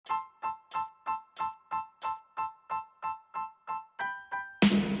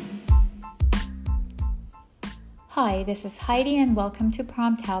Hi, this is Heidi and welcome to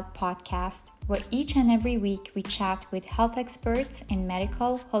Prompt Health Podcast, where each and every week we chat with health experts in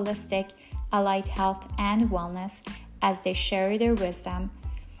medical, holistic, allied health, and wellness as they share their wisdom.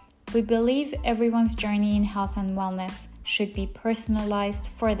 We believe everyone's journey in health and wellness should be personalized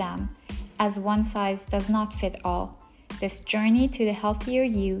for them, as one size does not fit all. This journey to the healthier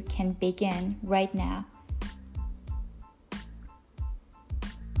you can begin right now.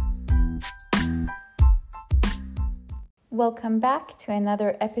 Welcome back to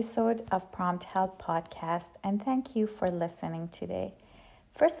another episode of Prompt Health Podcast, and thank you for listening today.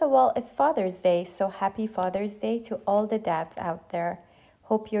 First of all, it's Father's Day, so happy Father's Day to all the dads out there.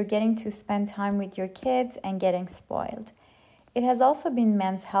 Hope you're getting to spend time with your kids and getting spoiled. It has also been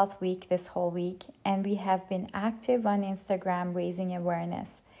Men's Health Week this whole week, and we have been active on Instagram raising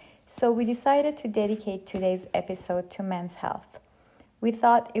awareness. So we decided to dedicate today's episode to men's health. We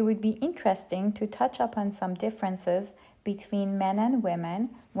thought it would be interesting to touch upon some differences between men and women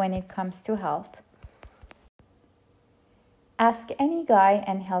when it comes to health. Ask any guy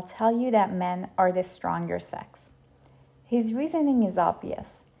and he'll tell you that men are the stronger sex. His reasoning is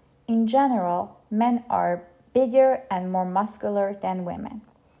obvious. In general, men are bigger and more muscular than women.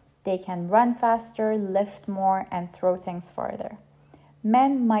 They can run faster, lift more, and throw things farther.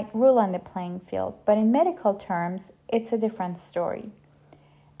 Men might rule on the playing field, but in medical terms, it's a different story.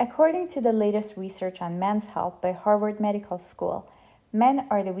 According to the latest research on men's health by Harvard Medical School, men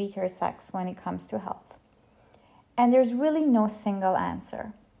are the weaker sex when it comes to health. And there's really no single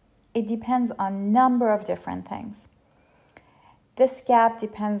answer. It depends on a number of different things. This gap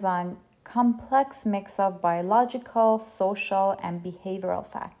depends on a complex mix of biological, social, and behavioral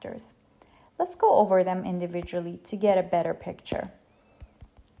factors. Let's go over them individually to get a better picture.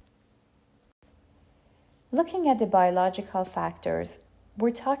 Looking at the biological factors,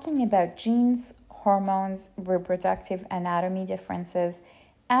 we're talking about genes, hormones, reproductive anatomy differences,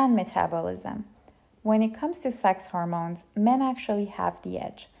 and metabolism. When it comes to sex hormones, men actually have the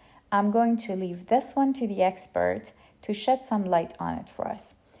edge. I'm going to leave this one to the expert to shed some light on it for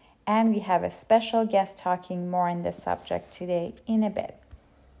us. And we have a special guest talking more on this subject today in a bit.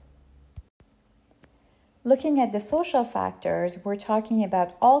 Looking at the social factors, we're talking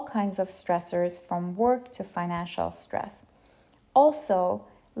about all kinds of stressors from work to financial stress. Also,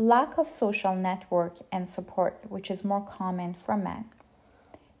 lack of social network and support, which is more common for men.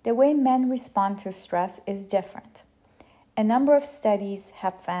 The way men respond to stress is different. A number of studies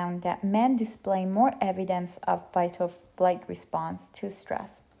have found that men display more evidence of fight or flight response to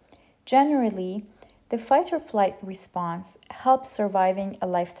stress. Generally, the fight or flight response helps surviving a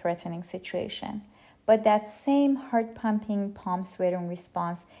life-threatening situation, but that same heart-pumping, palm-sweating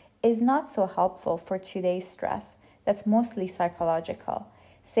response is not so helpful for today's stress. That's mostly psychological,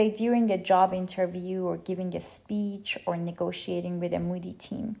 say during a job interview or giving a speech or negotiating with a moody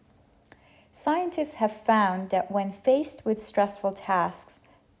team. Scientists have found that when faced with stressful tasks,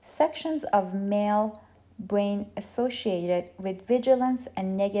 sections of male brain associated with vigilance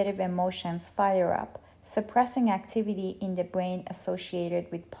and negative emotions fire up, suppressing activity in the brain associated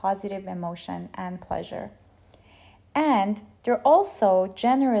with positive emotion and pleasure. And they're also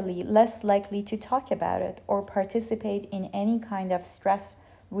generally less likely to talk about it or participate in any kind of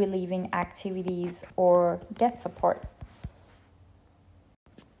stress-relieving activities or get support.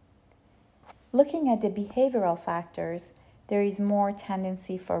 Looking at the behavioral factors, there is more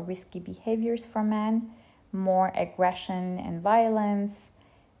tendency for risky behaviors for men, more aggression and violence,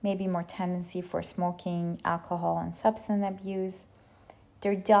 maybe more tendency for smoking, alcohol, and substance abuse.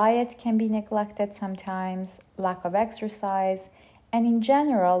 Their diet can be neglected sometimes, lack of exercise, and in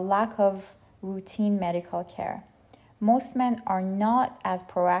general, lack of routine medical care. Most men are not as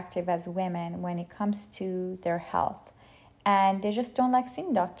proactive as women when it comes to their health, and they just don't like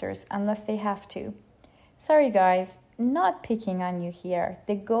seeing doctors unless they have to. Sorry guys, not picking on you here.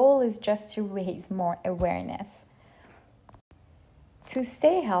 The goal is just to raise more awareness. To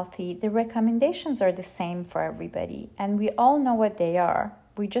stay healthy, the recommendations are the same for everybody, and we all know what they are.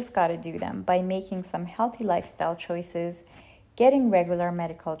 We just got to do them by making some healthy lifestyle choices, getting regular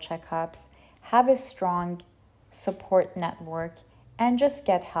medical checkups, have a strong support network, and just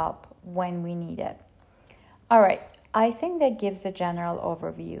get help when we need it. All right, I think that gives the general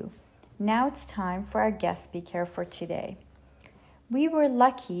overview. Now it's time for our guest speaker for today. We were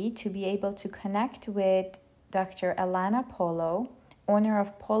lucky to be able to connect with Dr. Allana Polo, owner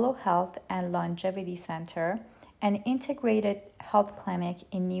of Polo Health and Longevity Center, an integrated health clinic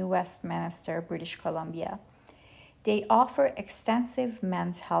in New Westminster, British Columbia. They offer extensive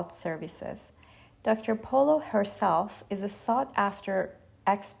men's health services. Dr. Polo herself is a sought-after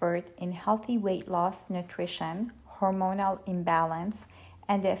expert in healthy weight loss, nutrition, hormonal imbalance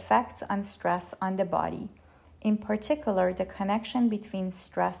and the effects on stress on the body, in particular, the connection between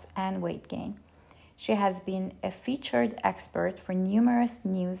stress and weight gain. She has been a featured expert for numerous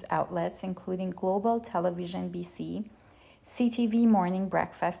news outlets, including Global Television BC, CTV Morning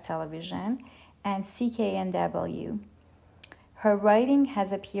Breakfast Television, and CKNW. Her writing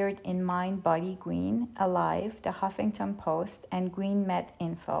has appeared in Mind, Body, Green, Alive, The Huffington Post, and Green Med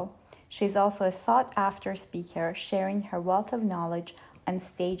Info. She's also a sought-after speaker, sharing her wealth of knowledge on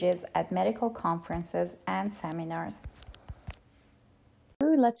stages at medical conferences and seminars.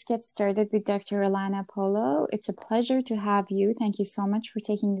 Let's get started with Dr. Allana Polo. It's a pleasure to have you. Thank you so much for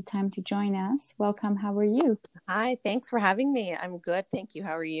taking the time to join us. Welcome. How are you? Hi, thanks for having me. I'm good. Thank you.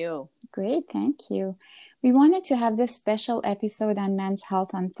 How are you? Great. Thank you. We wanted to have this special episode on men's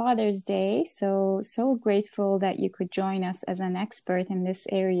health on Father's Day. So grateful that you could join us as an expert in this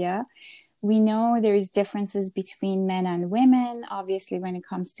area. We know there is differences between men and women, obviously, when it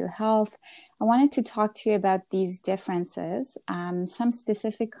comes to health. I wanted to talk to you about these differences, some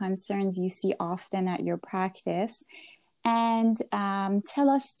specific concerns you see often at your practice, and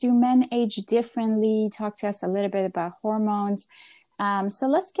tell us, do men age differently? Talk to us a little bit about hormones. So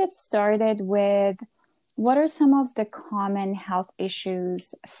let's get started with, what are some of the common health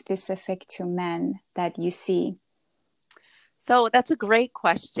issues specific to men that you see? So that's a great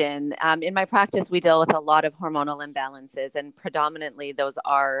question. In my practice, we deal with a lot of hormonal imbalances, and predominantly those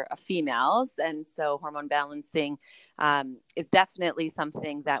are females. And so hormone balancing is definitely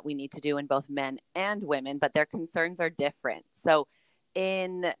something that we need to do in both men and women, but their concerns are different. So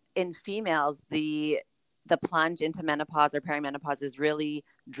in females, the plunge into menopause or perimenopause is really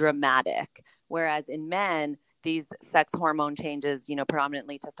dramatic, whereas in men, these sex hormone changes,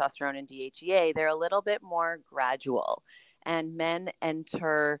 predominantly testosterone and DHEA, they're a little bit more gradual. And men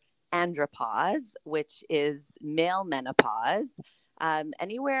enter andropause, which is male menopause,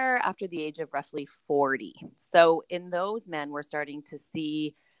 anywhere after the age of roughly 40. So in those men, we're starting to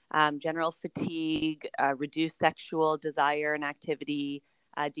see general fatigue, reduced sexual desire and activity,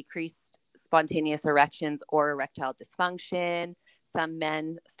 decreased spontaneous erections or erectile dysfunction. Some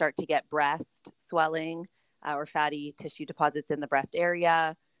men start to get breast swelling or fatty tissue deposits in the breast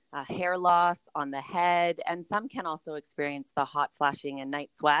area. Hair loss on the head, and some can also experience the hot flashing and night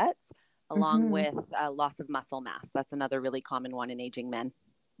sweats, along with loss of muscle mass. That's another really common one in aging men.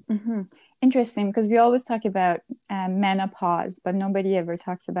 Interesting, because we always talk about menopause, but nobody ever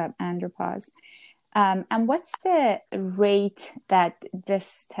talks about andropause. And what's the rate that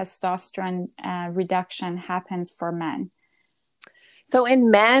this testosterone reduction happens for men? So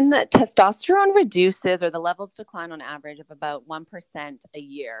in men, testosterone reduces, or the levels decline on average of about 1% a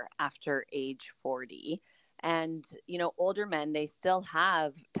year after age 40. And, older men, they still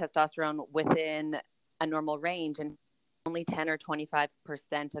have testosterone within a normal range, and only 10 or 25%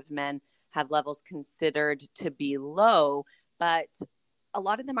 of men have levels considered to be low, but a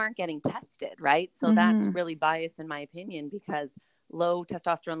lot of them aren't getting tested, right? So that's really biased in my opinion, because low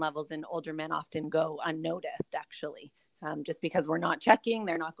testosterone levels in older men often go unnoticed, actually. Just because we're not checking,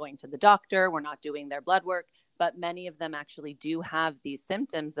 they're not going to the doctor, we're not doing their blood work, but many of them actually do have these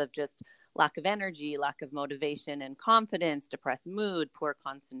symptoms of just lack of energy, lack of motivation and confidence, depressed mood, poor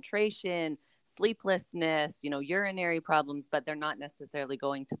concentration, sleeplessness, urinary problems, but they're not necessarily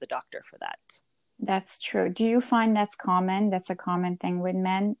going to the doctor for that. That's true. Do you find that's common? That's a common thing with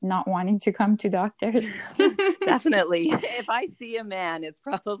men not wanting to come to doctors? Definitely. If I see a man, it's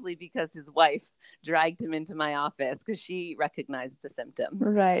probably because his wife dragged him into my office because she recognized the symptoms.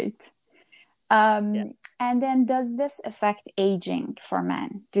 Right. And then, does this affect aging for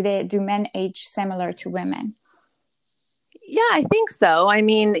men? Do men age similar to women? Yeah, I think so. I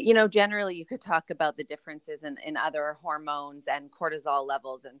mean, generally you could talk about the differences in other hormones and cortisol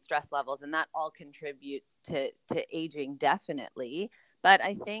levels and stress levels, and that all contributes to aging, definitely. But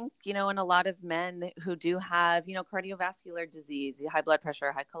I think, in a lot of men who do have, cardiovascular disease, high blood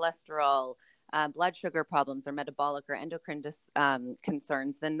pressure, high cholesterol, blood sugar problems, or metabolic or endocrine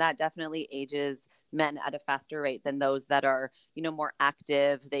concerns, then that definitely ages men at a faster rate than those that are, more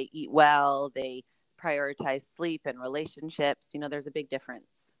active, they eat well, they prioritize sleep and relationships. There's a big difference.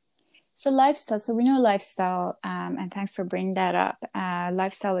 So lifestyle, so we know lifestyle, and thanks for bringing that up.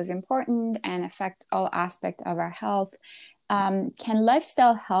 Lifestyle is important and affect all aspects of our health. Can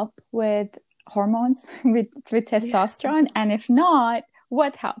lifestyle help with hormones, with testosterone? And if not,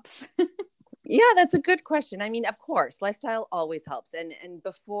 what helps? Yeah, that's a good question. I mean, of course, lifestyle always helps. And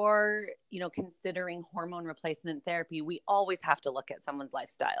before, considering hormone replacement therapy, we always have to look at someone's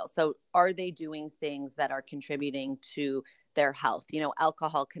lifestyle. So are they doing things that are contributing to their health?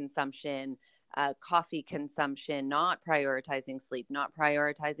 Alcohol consumption, coffee consumption, not prioritizing sleep, not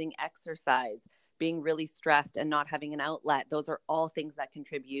prioritizing exercise, being really stressed and not having an outlet. Those are all things that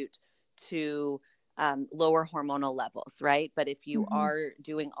contribute to lower hormonal levels, right? But if you are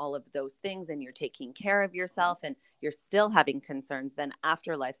doing all of those things and you're taking care of yourself and you're still having concerns, then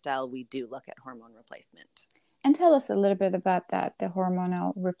after lifestyle, we do look at hormone replacement. And tell us a little bit about that, the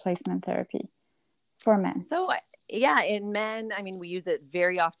hormonal replacement therapy for men. So yeah, in men, I mean, we use it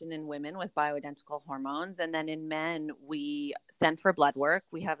very often in women with bioidentical hormones. And then in men, we send for blood work.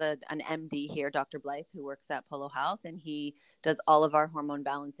 We have an MD here, Dr. Blythe, who works at Polo Health, and he does all of our hormone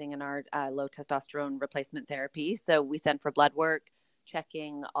balancing and our low testosterone replacement therapy. So we send for blood work,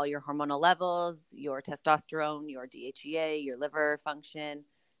 checking all your hormonal levels, your testosterone, your DHEA, your liver function.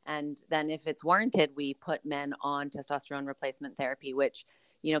 And then if it's warranted, we put men on testosterone replacement therapy, which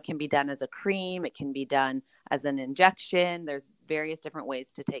can be done as a cream. It can be done as an injection. There's various different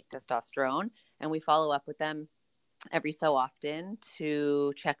ways to take testosterone, and we follow up with them every so often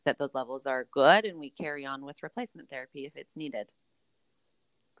to check that those levels are good, and we carry on with replacement therapy if it's needed.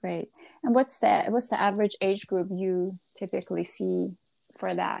 Great. And what's the average age group you typically see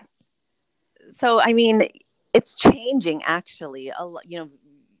for that? So, I mean, it's changing actually.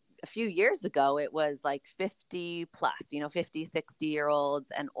 A few years ago, it was like 50 plus, 50, 60-year-olds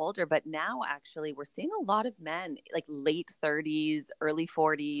and older. But now actually we're seeing a lot of men like late 30s, early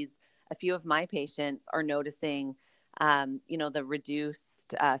 40s. A few of my patients are noticing, the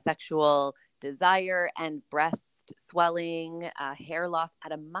reduced sexual desire and breast swelling, hair loss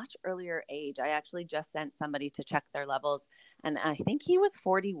at a much earlier age. I actually just sent somebody to check their levels, and I think he was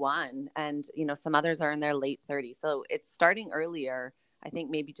 41, and, some others are in their late 30s. So it's starting earlier. I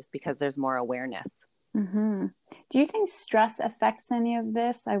think maybe just because there's more awareness. Do you think stress affects any of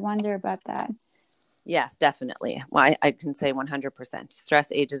this? I wonder about that. Yes, definitely. Well, I can say 100%.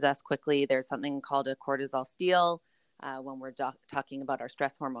 Stress ages us quickly. There's something called a cortisol steal when we're talking about our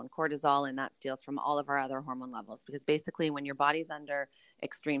stress hormone cortisol, and that steals from all of our other hormone levels. Because basically when your body's under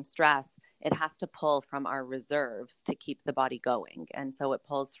extreme stress, it has to pull from our reserves to keep the body going. And so it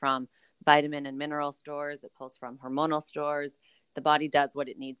pulls from vitamin and mineral stores. It pulls from hormonal stores. The body does what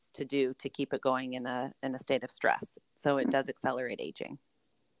it needs to do to keep it going in a state of stress. So it does accelerate aging.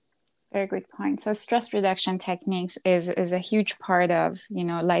 Very good point. So stress reduction techniques is a huge part of,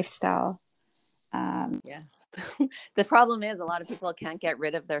 lifestyle. Yes. The problem is a lot of people can't get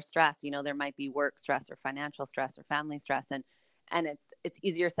rid of their stress. There might be work stress or financial stress or family stress. And it's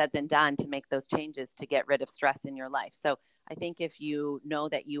easier said than done to make those changes to get rid of stress in your life. So I think if you know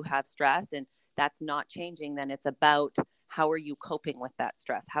that you have stress and that's not changing, then it's about how are you coping with that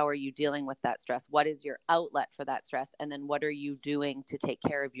stress? How are you dealing with that stress? What is your outlet for that stress? And then what are you doing to take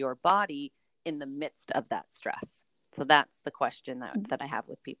care of your body in the midst of that stress? So that's the question that I have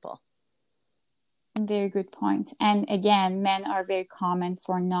with people. Very good point. And again, men are very common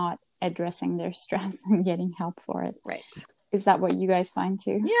for not addressing their stress and getting help for it. Right. Is that what you guys find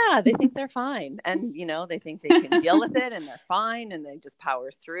too? Yeah, they think they're fine. And, they think they can deal with it and they're fine and they just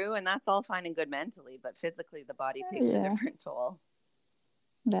power through. And that's all fine and good mentally, but physically the body takes a different toll.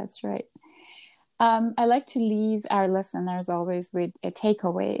 That's right. I like to leave our listeners always with a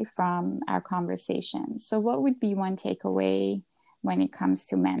takeaway from our conversation. So what would be one takeaway when it comes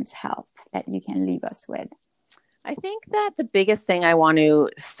to men's health that you can leave us with? I think that the biggest thing I want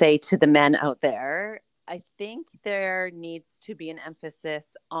to say to the men out there, I think there needs to be an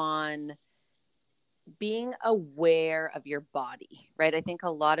emphasis on being aware of your body, right? I think a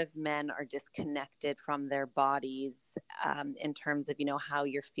lot of men are disconnected from their bodies in terms of, how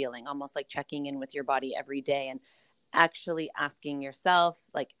you're feeling, almost like checking in with your body every day and actually asking yourself,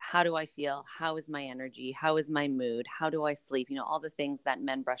 like, how do I feel? How is my energy? How is my mood? How do I sleep? All the things that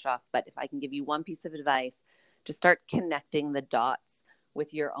men brush off. But if I can give you one piece of advice, just start connecting the dots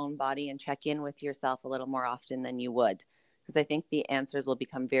with your own body and check in with yourself a little more often than you would. Because I think the answers will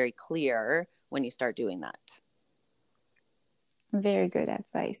become very clear when you start doing that. Very good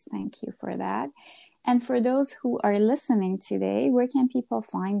advice. Thank you for that. And for those who are listening today, where can people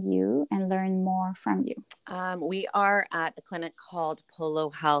find you and learn more from you? We are at a clinic called Polo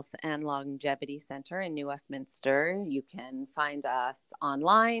Health and Longevity Center in New Westminster. You can find us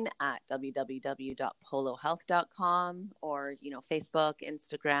online at www.polohealth.com or, Facebook,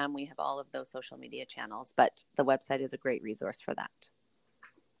 Instagram. We have all of those social media channels, but the website is a great resource for that.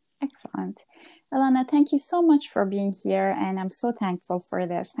 Excellent. Allana, thank you so much for being here. And I'm so thankful for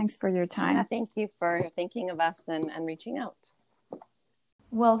this. Thanks for your time. Yeah, thank you for thinking of us and reaching out.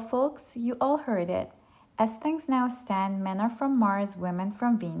 Well, folks, you all heard it. As things now stand, men are from Mars, women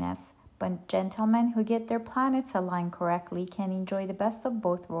from Venus. But gentlemen who get their planets aligned correctly can enjoy the best of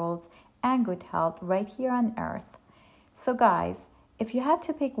both worlds and good health right here on earth. So guys, if you had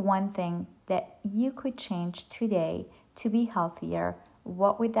to pick one thing that you could change today to be healthier,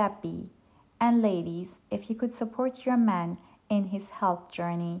 what would that be? And ladies, if you could support your man in his health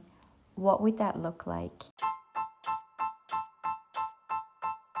journey, what would that look like?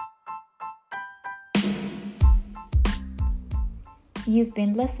 You've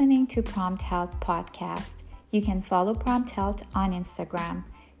been listening to Prompt Health Podcast. You can follow Prompt Health on Instagram.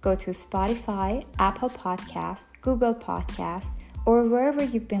 Go to Spotify, Apple Podcasts, Google Podcasts, or wherever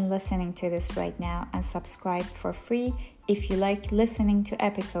you've been listening to this right now and subscribe for free if you like listening to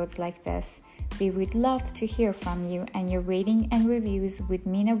episodes like this. We would love to hear from you, and your rating and reviews would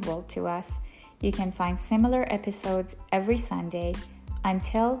mean a world to us. You can find similar episodes every Sunday.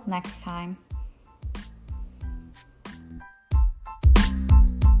 Until next time.